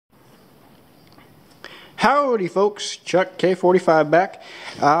Howdy folks, Chuck K45 back.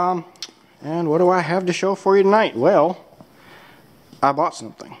 And what do I have to show for you tonight? Well, I bought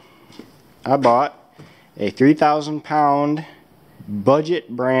something. I bought a 3,000 pound Budgit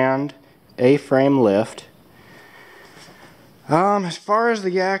brand A-frame lift. As far as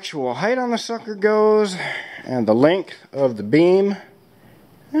the actual height on the sucker goes and the length of the beam,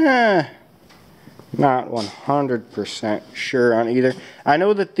 not 100% sure on either. I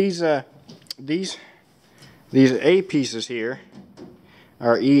know that these A pieces here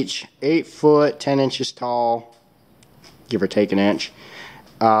are each 8 foot 10 inches tall, give or take an inch.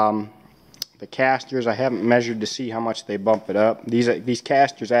 The casters, I haven't measured to see how much they bump it up. These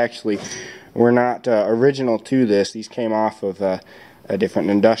casters actually were not original to this. These came off of a different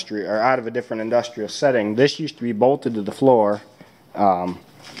industrial, or out of a different industrial setting. This used to be bolted to the floor, and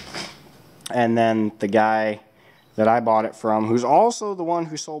then the guy that I bought it from, who's also the one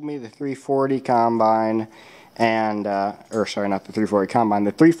who sold me the 340 combine, and or sorry, not the 340 combine,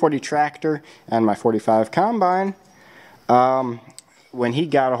 the 340 tractor and my 45 combine. When he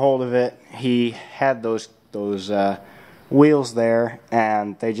got a hold of it, he had those wheels there,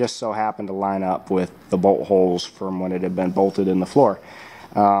 and they just so happened to line up with the bolt holes from when it had been bolted in the floor.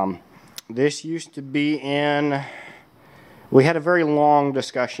 This used to be in, we had a very long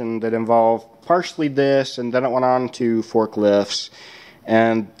discussion that involved partially this, and then it went on to forklifts,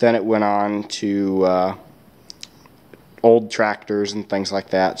 and then it went on to old tractors and things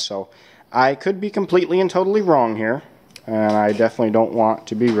like that. So I could be completely and totally wrong here, and I definitely don't want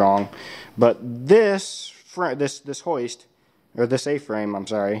to be wrong. But this hoist, or this A-frame, I'm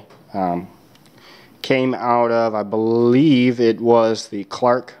sorry, came out of, I believe it was the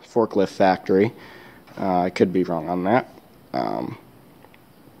Clark forklift factory. I could be wrong on that.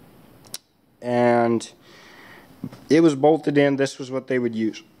 And it was bolted in. This was what they would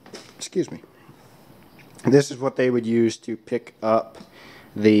use. Excuse me. This is what they would use to pick up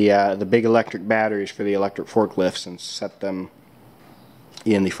the big electric batteries for the electric forklifts and set them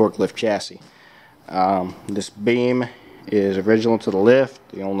in the forklift chassis. This beam is original to the lift.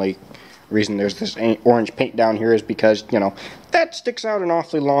 The only reason there's this orange paint down here is because, you know, that sticks out an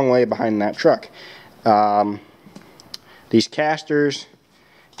awfully long way behind that truck. These casters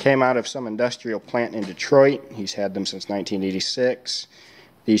came out of some industrial plant in Detroit. He's had them since 1986.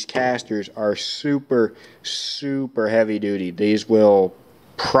 These casters are super, super heavy duty. These will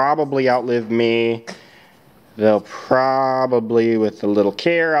probably outlive me. They'll probably, with a little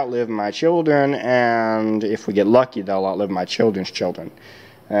care, outlive my children, and if we get lucky, they'll outlive my children's children.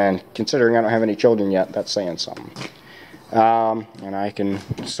 And considering I don't have any children yet, that's saying something. And I can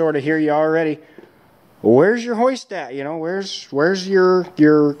sort of hear you already. Where's your hoist at? You know, where's your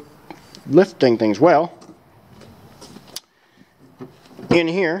lifting things? Well, in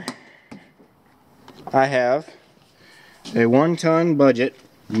here I have a 1-ton Budgit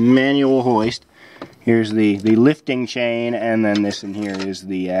manual hoist. Here's the lifting chain, and then this in here is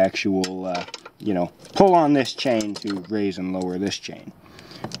the actual you know, pull on this chain to raise and lower this chain.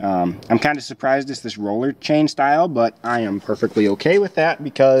 I'm kind of surprised it's this roller chain style, but I am perfectly okay with that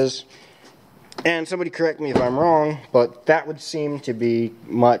because, and somebody correct me if I'm wrong, but that would seem to be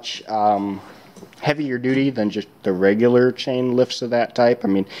much heavier duty than just the regular chain lifts of that type. I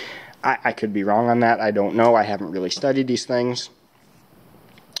mean, I could be wrong on that. I don't know. I haven't really studied these things.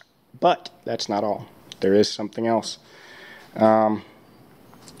 But that's not all. There is something else. There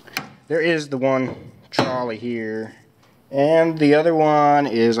is the one trolley here, and the other one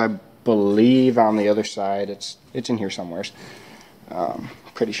is, I believe, on the other side. It's in here somewhere.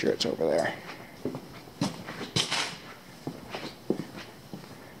 Pretty sure it's over there.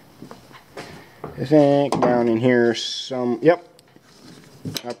 I think down in here yep,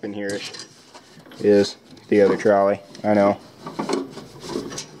 up in here is the other trolley. I know,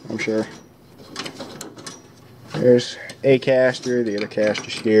 I'm sure. There's a caster, the other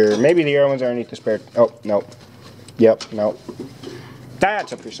caster's here. Maybe the other ones are underneath the spare. Oh, no. Yep, no.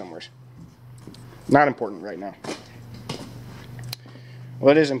 That's up here somewhere. Not important right now.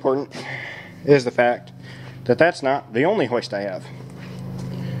 What is important is the fact that that's not the only hoist I have.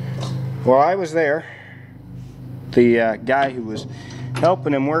 While I was there, the guy who was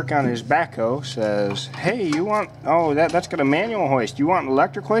helping him work on his backhoe says, "Hey, you want, oh, that's got a manual hoist. You want an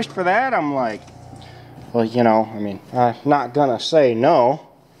electric hoist for that?" I'm like, well, you know, I mean, I'm not gonna say no.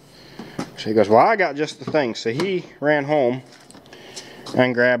 So he goes, well, I got just the thing. So he ran home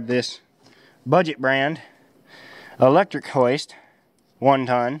and grabbed this Budgit brand electric hoist,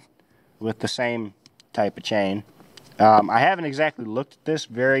 1-ton, with the same type of chain. I haven't exactly looked at this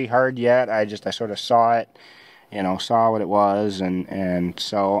very hard yet. I sort of saw it, you know, saw what it was, and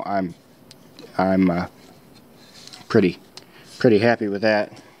so I'm pretty happy with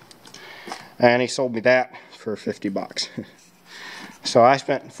that. And he sold me that for 50 bucks. So I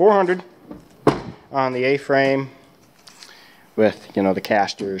spent $400 on the A-frame with, you know, the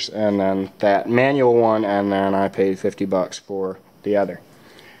casters, and then that manual one, and then I paid 50 bucks for the other.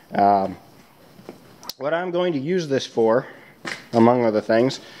 What I'm going to use this for, among other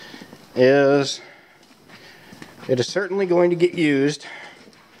things, is it is certainly going to get used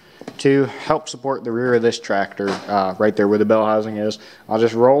to help support the rear of this tractor, right there where the bell housing is. I'll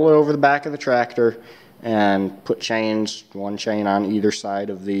just roll it over the back of the tractor and put chains, one chain on either side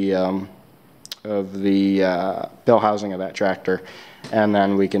of the bell housing of that tractor, and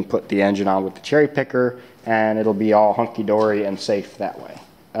then we can put the engine on with the cherry picker, and it'll be all hunky-dory and safe that way.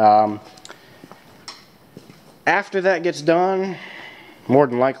 After that gets done, more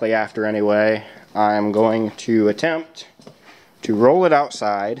than likely after anyway, I'm going to attempt to roll it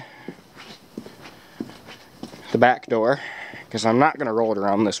outside the back door, because I'm not going to roll it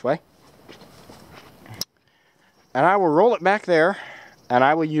around this way. And I will roll it back there, and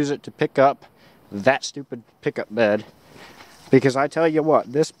I will use it to pick up that stupid pickup bed, because I tell you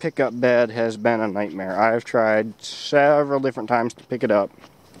what, this pickup bed has been a nightmare. I've tried several different times to pick it up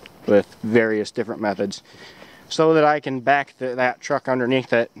with various different methods so that I can back that truck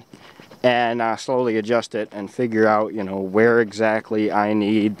underneath it and slowly adjust it and figure out, you know, where exactly I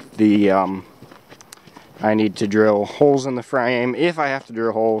need the I need to drill holes in the frame, if I have to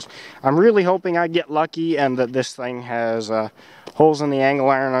drill holes. I'm really hoping I get lucky and that this thing has holes in the angle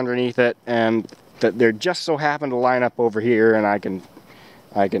iron underneath it, and that they're just so happen to line up over here, and I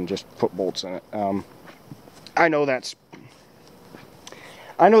can just put bolts in it. I know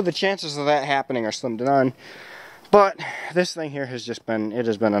the chances of that happening are slim to none, but this thing here has been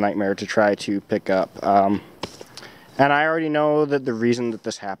a nightmare to try to pick up. And I already know that the reason that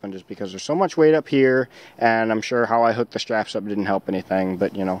this happened is because there's so much weight up here, and I'm sure how I hooked the straps up didn't help anything,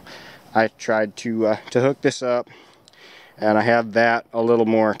 but you know, I tried to hook this up, and I had that a little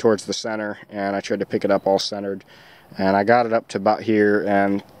more towards the center, and I tried to pick it up all centered, and I got it up to about here,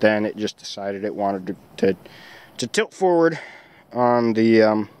 and then it just decided it wanted to tilt forward on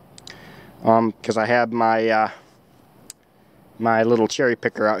the because I had my my little cherry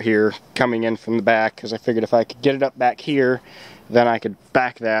picker out here coming in from the back, because I figured if I could get it up back here, then I could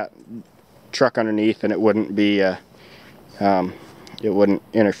back that truck underneath, and it wouldn't be it wouldn't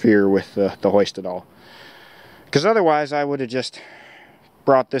interfere with the hoist at all. Because otherwise I would have just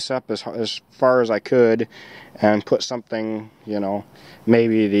brought this up as far as I could and put something, you know,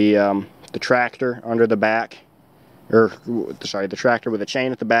 maybe the tractor under the back, or sorry, the tractor with a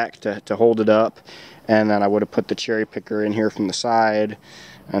chain at the back to hold it up, and then I would have put the cherry picker in here from the side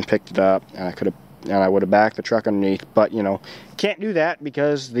and picked it up, and I would have backed the truck underneath. But you know, can't do that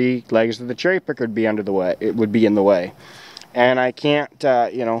because the legs of the cherry picker would be in the way, and I can't.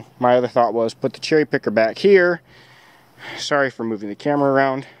 You know, my other thought was put the cherry picker back here. Sorry for moving the camera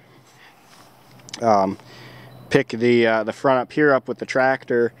around. Pick the front up here up with the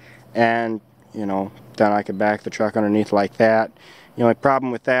tractor, and you know, then I could back the truck underneath like that. The only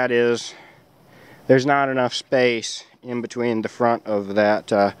problem with that is there's not enough space in between the front of that,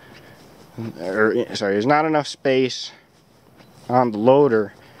 there's not enough space on the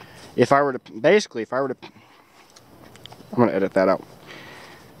loader. I'm going to edit that out.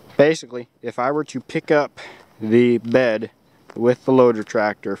 Basically, if I were to pick up the bed with the loader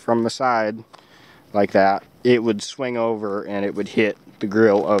tractor from the side like that, it would swing over and it would hit the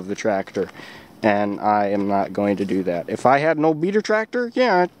grill of the tractor, and I am not going to do that. If I had an old beater tractor,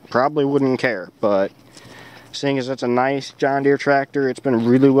 yeah, I probably wouldn't care, but seeing as it's a nice John Deere tractor, it's been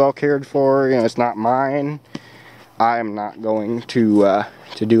really well cared for, you know, it's not mine, I am not going to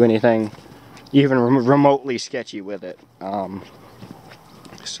do anything even remotely sketchy with it.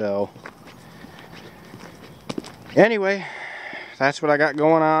 So anyway, that's what I got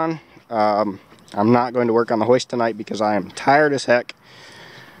going on. I'm not going to work on the hoist tonight because I am tired as heck.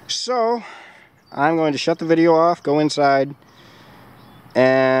 So I'm going to shut the video off, go inside,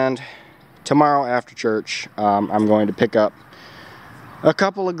 and tomorrow after church, I'm going to pick up a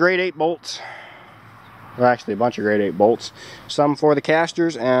couple of grade 8 bolts. Well, actually a bunch of grade 8 bolts. Some for the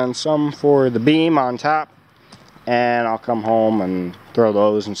casters and some for the beam on top. And I'll come home and throw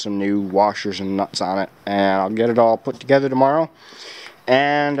those and some new washers and nuts on it. And I'll get it all put together tomorrow.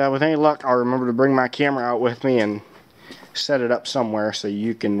 And with any luck, I'll remember to bring my camera out with me and set it up somewhere so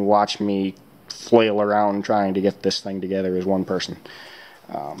you can watch me flail around trying to get this thing together as one person.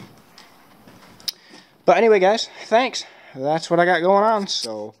 But anyway, guys, thanks. That's what I got going on.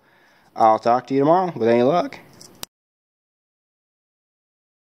 So I'll talk to you tomorrow with any luck.